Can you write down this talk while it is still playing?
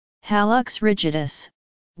Hallux rigidus,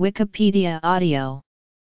 Wikipedia audio.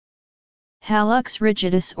 Hallux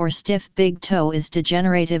rigidus or stiff big toe is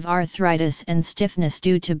degenerative arthritis and stiffness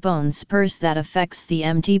due to bone spurs that affects the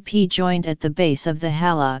MTP joint at the base of the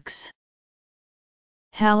hallux.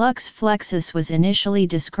 Hallux flexus was initially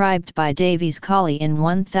described by Davies-Colley in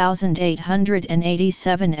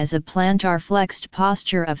 1887 as a plantar flexed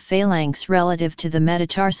posture of phalanx relative to the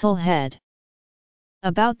metatarsal head.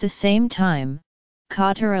 About the same time,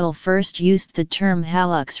 Cotterill first used the term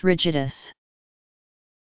hallux rigidus.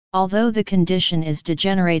 Although the condition is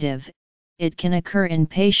degenerative, it can occur in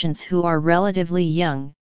patients who are relatively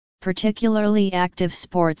young, particularly active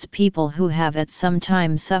sports people who have at some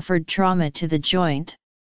time suffered trauma to the joint.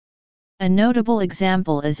 A notable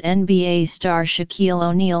example is NBA star Shaquille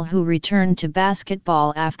O'Neal, who returned to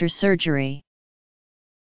basketball after surgery.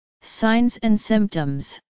 Signs and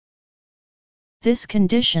symptoms. This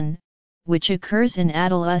condition, which occurs in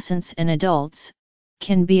adolescents and adults,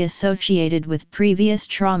 can be associated with previous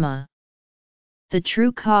trauma. The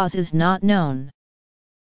true cause is not known.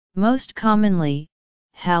 Most commonly,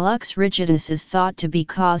 hallux rigidus is thought to be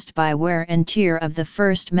caused by wear and tear of the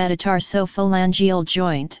first metatarsophalangeal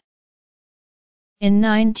joint. In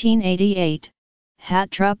 1988,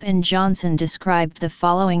 Hattrup and Johnson described the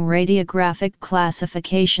following radiographic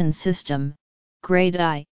classification system: Grade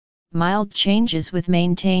I, mild changes with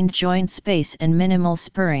maintained joint space and minimal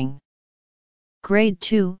spurring. Grade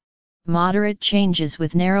II, moderate changes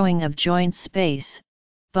with narrowing of joint space,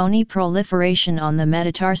 bony proliferation on the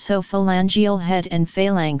metatarsophalangeal head and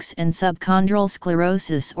phalanx and subchondral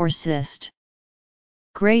sclerosis or cyst.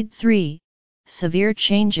 Grade III, severe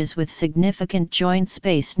changes with significant joint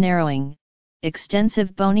space narrowing,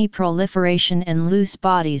 extensive bony proliferation and loose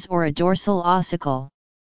bodies or a dorsal ossicle.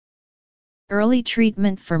 Early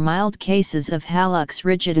treatment for mild cases of hallux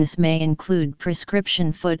rigidus may include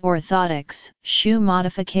prescription foot orthotics, shoe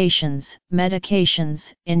modifications,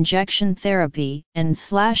 medications, injection therapy, and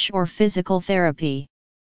or physical therapy.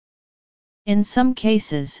 In some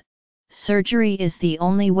cases, surgery is the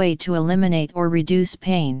only way to eliminate or reduce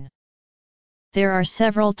pain. There are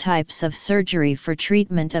several types of surgery for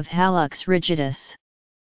treatment of hallux rigidus.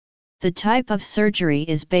 The type of surgery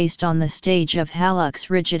is based on the stage of hallux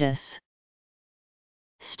rigidus.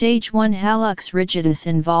 Stage 1 hallux rigidus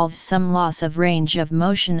involves some loss of range of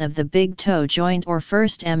motion of the big toe joint or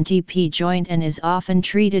first MTP joint and is often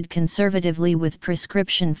treated conservatively with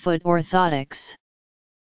prescription foot orthotics.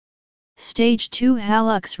 Stage 2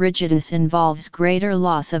 hallux rigidus involves greater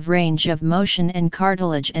loss of range of motion and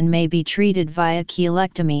cartilage and may be treated via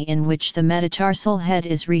chelectomy, in which the metatarsal head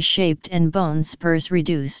is reshaped and bone spurs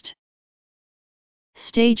reduced.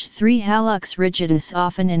 Stage 3 hallux rigidus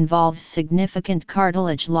often involves significant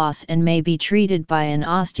cartilage loss and may be treated by an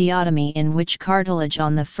osteotomy, in which cartilage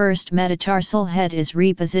on the first metatarsal head is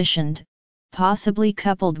repositioned, possibly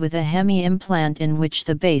coupled with a hemi-implant in which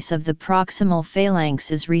the base of the proximal phalanx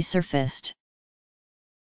is resurfaced.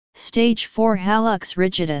 Stage 4 hallux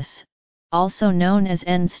rigidus, also known as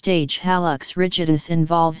end-stage hallux rigidus,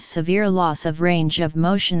 involves severe loss of range of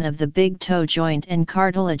motion of the big toe joint and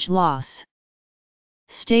cartilage loss.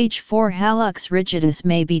 Stage 4 hallux rigidus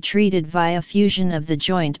may be treated via fusion of the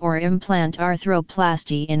joint or implant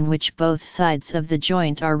arthroplasty, in which both sides of the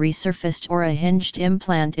joint are resurfaced or a hinged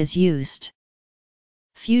implant is used.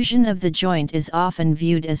 Fusion of the joint is often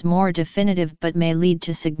viewed as more definitive but may lead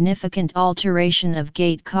to significant alteration of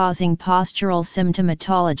gait, causing postural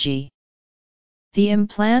symptomatology. The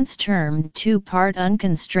implants, termed two-part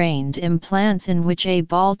unconstrained implants, in which a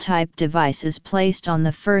ball-type device is placed on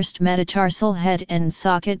the first metatarsal head and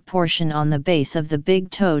socket portion on the base of the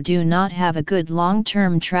big toe, do not have a good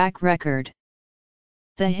long-term track record.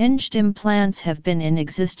 The hinged implants have been in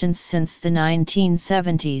existence since the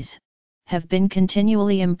 1970s, have been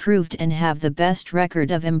continually improved and have the best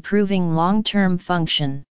record of improving long-term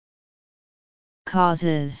function.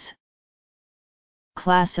 Causes.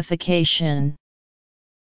 Classification.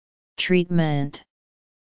 Treatment.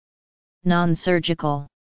 Non-surgical.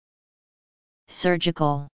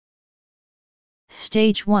 Surgical.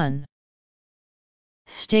 Stage 1.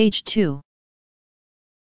 Stage 2.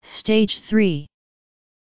 Stage 3.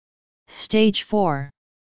 Stage 4.